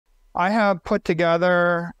I have put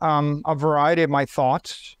together a variety of my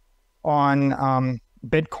thoughts on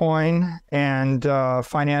Bitcoin and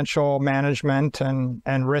financial management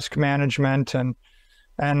and risk management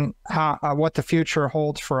and how what the future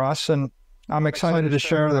holds for us. And I'm excited to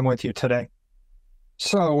share them with you today.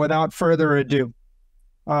 So without further ado,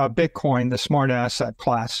 Bitcoin, the smart asset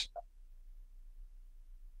class.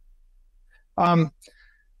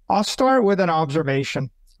 I'll start with an observation.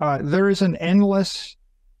 There is an endless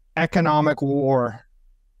economic war,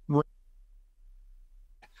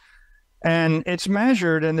 and it's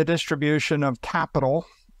measured in the distribution of capital.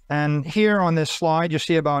 And here on this slide, you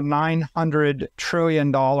see about $900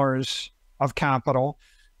 trillion of capital.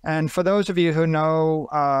 And for those of you who know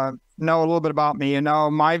a little bit about me,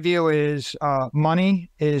 my view is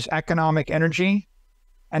money is economic energy,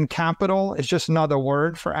 and capital is just another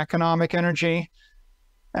word for economic energy.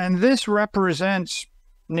 And this represents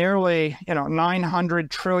nearly, $900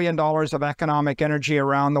 trillion of economic energy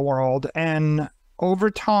around the world. And over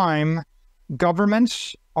time,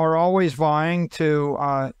 governments are always vying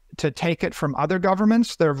to take it from other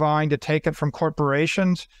governments. They're vying to take it from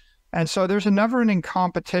corporations. And so there's a never-ending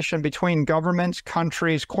competition between governments,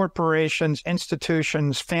 countries, corporations,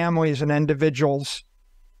 institutions, families, and individuals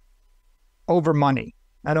over money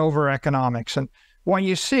and over economics. And what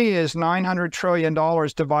you see is $900 trillion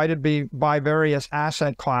divided by various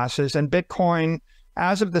asset classes. And Bitcoin,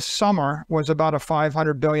 as of this summer, was about a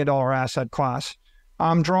 $500 billion asset class.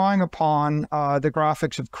 I'm drawing upon the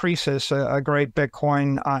graphics of Croesus, a great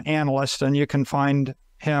Bitcoin analyst, and you can find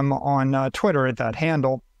him on Twitter at that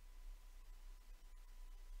handle.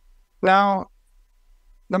 Now,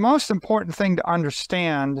 the most important thing to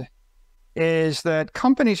understand is that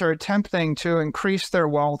companies are attempting to increase their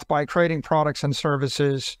wealth by creating products and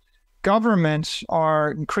services. Governments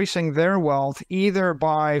are increasing their wealth either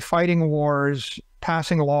by fighting wars,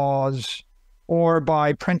 passing laws, or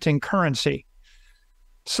by printing currency.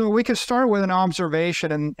 So we could start with an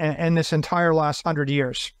observation in this entire last 100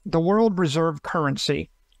 years. The world reserve currency,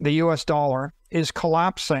 the US dollar, is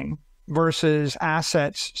collapsing versus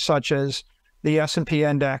assets such as the S&P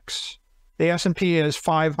index. The S&P is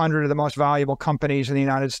 500 of the most valuable companies in the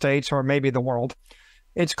United States, or maybe the world.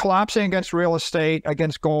 It's collapsing against real estate,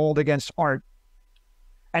 against gold, against art.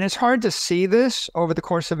 And it's hard to see this over the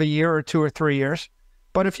course of a year or 2 or 3 years.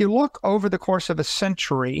 But if you look over the course of a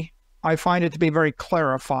century, I find it to be very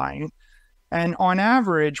clarifying. And on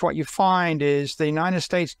average, what you find is the United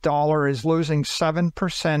States dollar is losing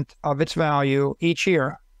 7% of its value each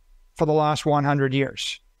year for the last 100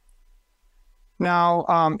 years. Now,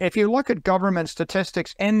 if you look at government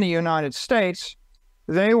statistics in the United States,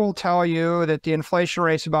 they will tell you that the inflation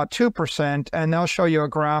rate is about 2%, and they'll show you a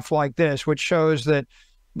graph like this, which shows that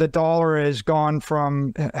the dollar has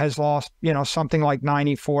lost, something like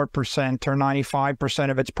 94% or 95%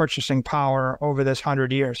 of its purchasing power over this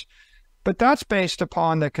 100 years. But that's based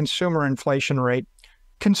upon the consumer inflation rate.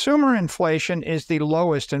 Consumer inflation is the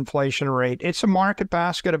lowest inflation rate. It's a market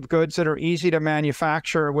basket of goods that are easy to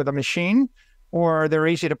manufacture with a machine, or they're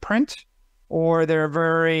easy to print, or they're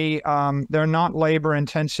they're not labor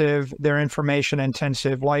intensive, they're information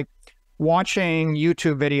intensive, like watching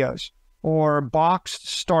YouTube videos or boxed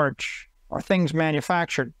starch or things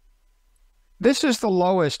manufactured. This is the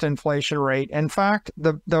lowest inflation rate. In fact,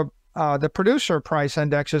 the producer price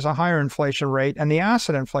index is a higher inflation rate, and the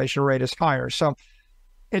asset inflation rate is higher. So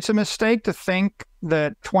it's a mistake to think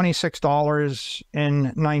that $26 in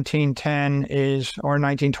 1910 or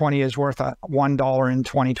 1920 is worth $1 in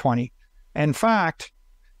 2020. In fact,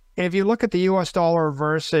 if you look at the US dollar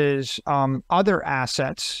versus other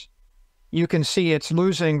assets, you can see it's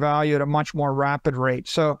losing value at a much more rapid rate.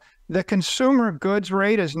 So the consumer goods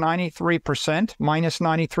rate is 93%, minus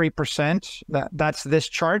 93%. That's this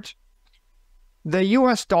chart. The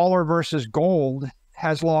US dollar versus gold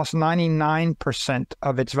has lost 99%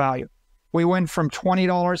 of its value. We went from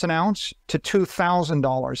 $20 an ounce to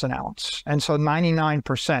 $2,000 an ounce, and so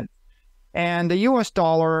 99%. And the US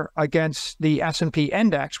dollar against the S&P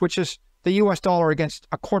index, which is the US dollar against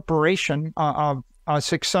a corporation, a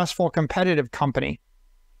successful competitive company,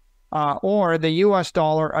 or the US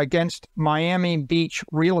dollar against Miami Beach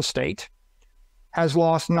real estate, has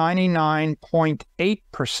lost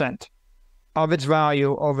 99.8% of its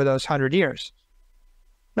value over those 100 years.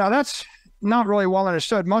 Now, that's not really well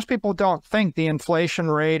understood. Most people don't think the inflation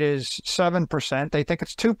rate is 7%. They think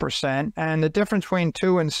it's 2%. And the difference between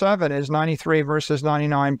 2 and 7 is 93 versus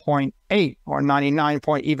 99.8 or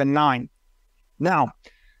 99.9. Now,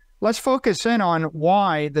 let's focus in on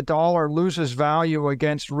why the dollar loses value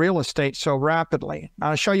against real estate so rapidly.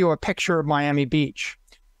 I'll show you a picture of Miami Beach.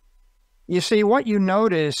 You see, what you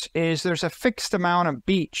notice is there's a fixed amount of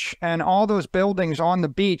beach, and all those buildings on the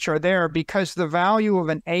beach are there because the value of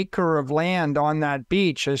an acre of land on that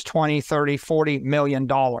beach is 20, 30, 40 million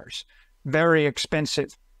dollars. Very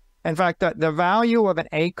expensive. In fact, the value of an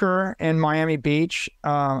acre in Miami Beach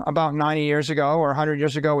about 90 years ago or 100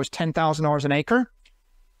 years ago was $10,000 an acre.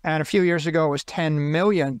 And a few years ago, it was $10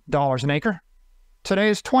 million an acre. Today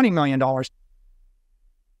is $20 million,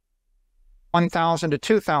 1,000 to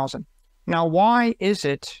 2,000. Now, why is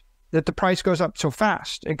it that the price goes up so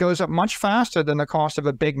fast? It goes up much faster than the cost of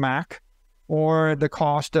a Big Mac or the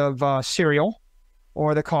cost of cereal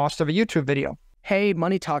or the cost of a YouTube video. Hey,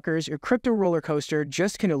 money talkers, your crypto roller coaster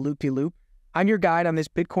just kind of loop-de-loop. I'm your guide on this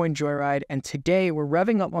Bitcoin joyride, and today we're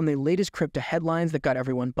revving up on the latest crypto headlines that got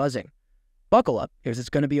everyone buzzing. Buckle up, because it's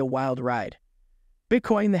going to be a wild ride.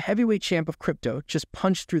 Bitcoin, the heavyweight champ of crypto, just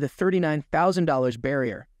punched through the $39,000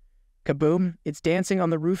 barrier. Kaboom, it's dancing on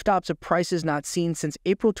the rooftops of prices not seen since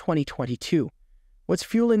April 2022. What's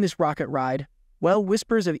fueling this rocket ride? Well,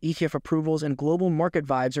 whispers of ETF approvals and global market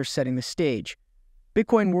vibes are setting the stage.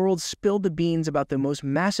 Bitcoin World spilled the beans about the most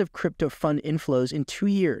massive crypto fund inflows in 2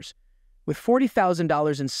 years. With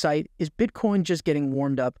 $40,000 in sight, is Bitcoin just getting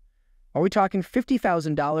warmed up? Are we talking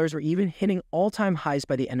 $50,000 or even hitting all-time highs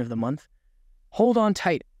by the end of the month? Hold on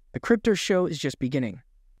tight, the crypto show is just beginning.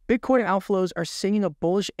 Bitcoin outflows are singing a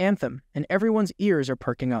bullish anthem, and everyone's ears are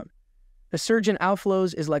perking up. The surge in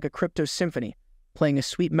outflows is like a crypto symphony, playing a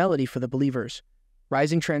sweet melody for the believers.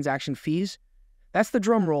 Rising transaction fees? That's the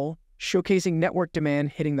drum roll, showcasing network demand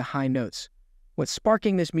hitting the high notes. What's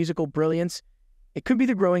sparking this musical brilliance? It could be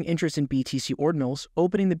the growing interest in BTC ordinals,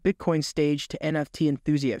 opening the Bitcoin stage to NFT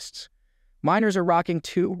enthusiasts. Miners are rocking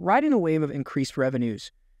too, riding a wave of increased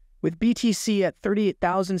revenues. With BTC at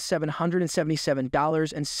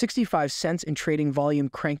 $38,777.65 in trading volume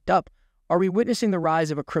cranked up, are we witnessing the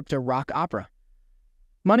rise of a crypto rock opera?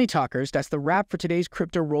 Money talkers, that's the wrap for today's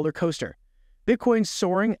crypto roller coaster. Bitcoin's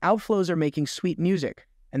soaring, outflows are making sweet music,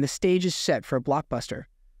 and the stage is set for a blockbuster.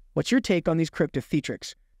 What's your take on these crypto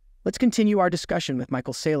theatrics? Let's continue our discussion with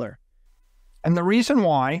Michael Saylor. And the reason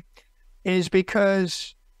why is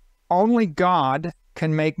because only God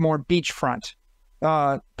can make more beachfront.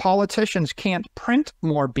 Politicians can't print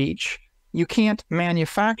more beach. You can't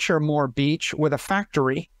manufacture more beach with a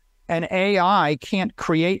factory. And AI can't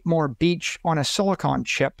create more beach on a silicon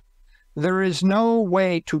chip. There is no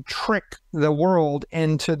way to trick the world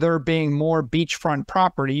into there being more beachfront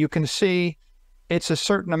property. You can see it's a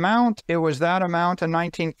certain amount. It was that amount in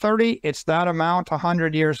 1930. It's that amount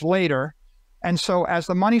 100 years later. And so as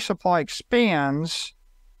the money supply expands,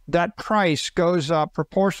 that price goes up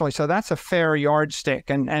proportionally. So that's a fair yardstick.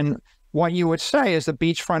 And what you would say is the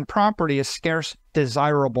beachfront property is scarce,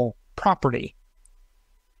 desirable property.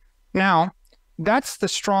 Now, that's the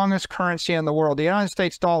strongest currency in the world, the United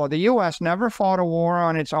States dollar. The U.S. never fought a war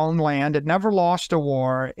on its own land. It never lost a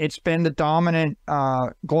war. It's been the dominant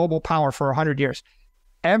global power for 100 years.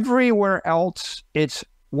 Everywhere else, it's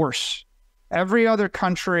worse. Every other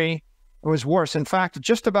country was worse. In fact,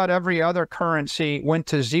 just about every other currency went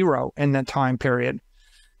to zero in that time period.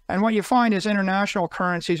 And what you find is international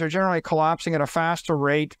currencies are generally collapsing at a faster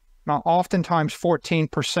rate, oftentimes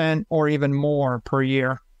 14% or even more per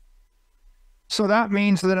year. So that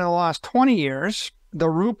means that in the last 20 years, the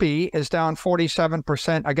rupee is down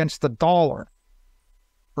 47% against the dollar,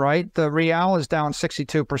 right? The rial is down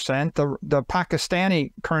 62%, the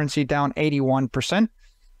Pakistani currency down 81%,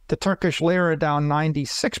 the Turkish lira down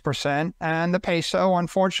 96%, and the peso,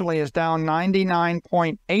 unfortunately, is down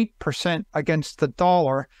 99.8% against the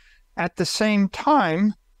dollar at the same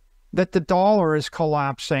time that the dollar is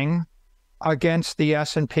collapsing against the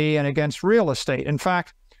S&P and against real estate. In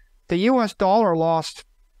fact, the U.S. dollar lost,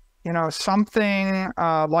 something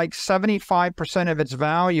like 75% of its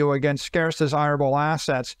value against scarce desirable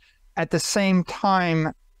assets at the same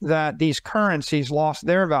time that these currencies lost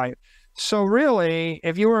their value. So really,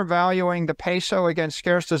 if you were valuing the peso against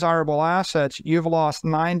scarce desirable assets, you've lost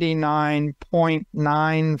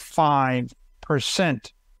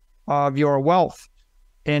 99.95% of your wealth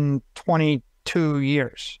in 22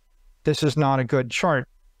 years. This is not a good chart,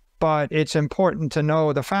 but it's important to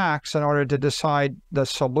know the facts in order to decide the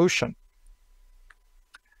solution.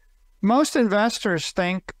 Most investors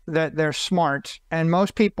think that they're smart, and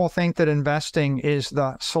most people think that investing is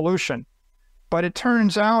the solution. But it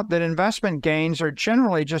turns out that investment gains are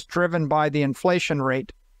generally just driven by the inflation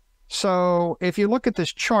rate. So if you look at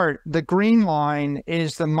this chart, the green line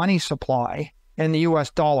is the money supply in the US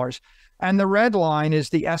dollars, and the red line is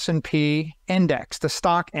the S&P index, the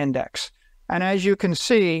stock index. And as you can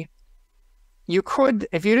see, you could,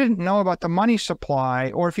 if you didn't know about the money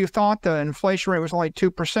supply, or if you thought the inflation rate was only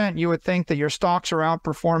 2%, you would think that your stocks are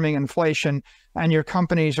outperforming inflation and your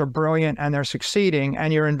companies are brilliant and they're succeeding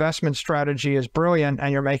and your investment strategy is brilliant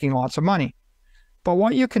and you're making lots of money. But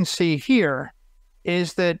what you can see here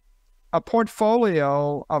is that a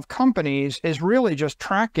portfolio of companies is really just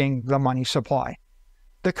tracking the money supply.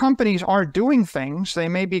 The companies are doing things. They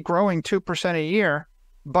may be growing 2% a year,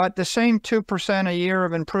 but the same 2% a year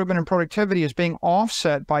of improvement in productivity is being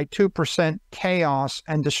offset by 2% chaos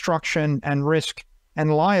and destruction and risk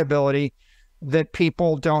and liability that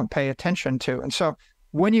people don't pay attention to. And so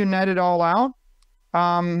when you net it all out,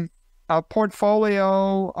 a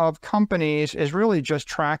portfolio of companies is really just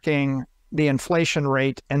tracking the inflation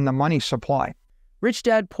rate and the money supply. Rich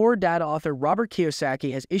Dad, Poor Dad author Robert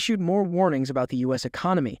Kiyosaki has issued more warnings about the U.S.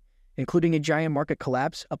 economy, including a giant market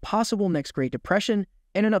collapse, a possible next Great Depression,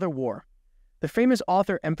 and another war. The famous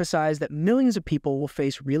author emphasized that millions of people will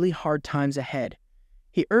face really hard times ahead.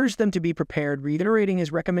 He urged them to be prepared, reiterating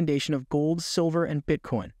his recommendation of gold, silver, and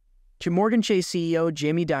Bitcoin. Morgan Chase CEO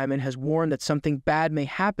Jamie Dimon has warned that something bad may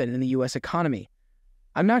happen in the U.S. economy.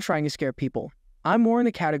 "I'm not trying to scare people. I'm more in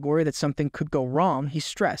the category that something could go wrong," he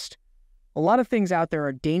stressed. "A lot of things out there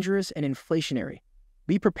are dangerous and inflationary.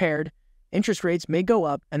 Be prepared. Interest rates may go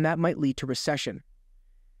up, and that might lead to recession."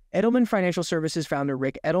 Edelman Financial Services founder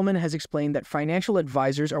Rick Edelman has explained that financial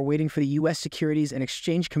advisors are waiting for the U.S. Securities and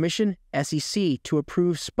Exchange Commission, SEC, to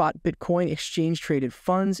approve spot Bitcoin exchange-traded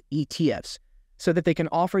funds, ETFs, so that they can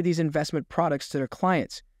offer these investment products to their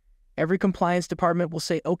clients. Every compliance department will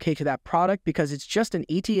say okay to that product because it's just an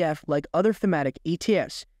ETF like other thematic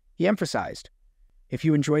ETFs, he emphasized. If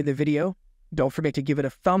you enjoyed the video, don't forget to give it a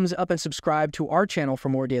thumbs up and subscribe to our channel for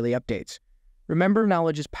more daily updates. Remember,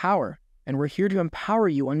 knowledge is power, and we're here to empower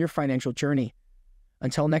you on your financial journey.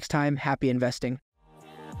 Until next time, happy investing.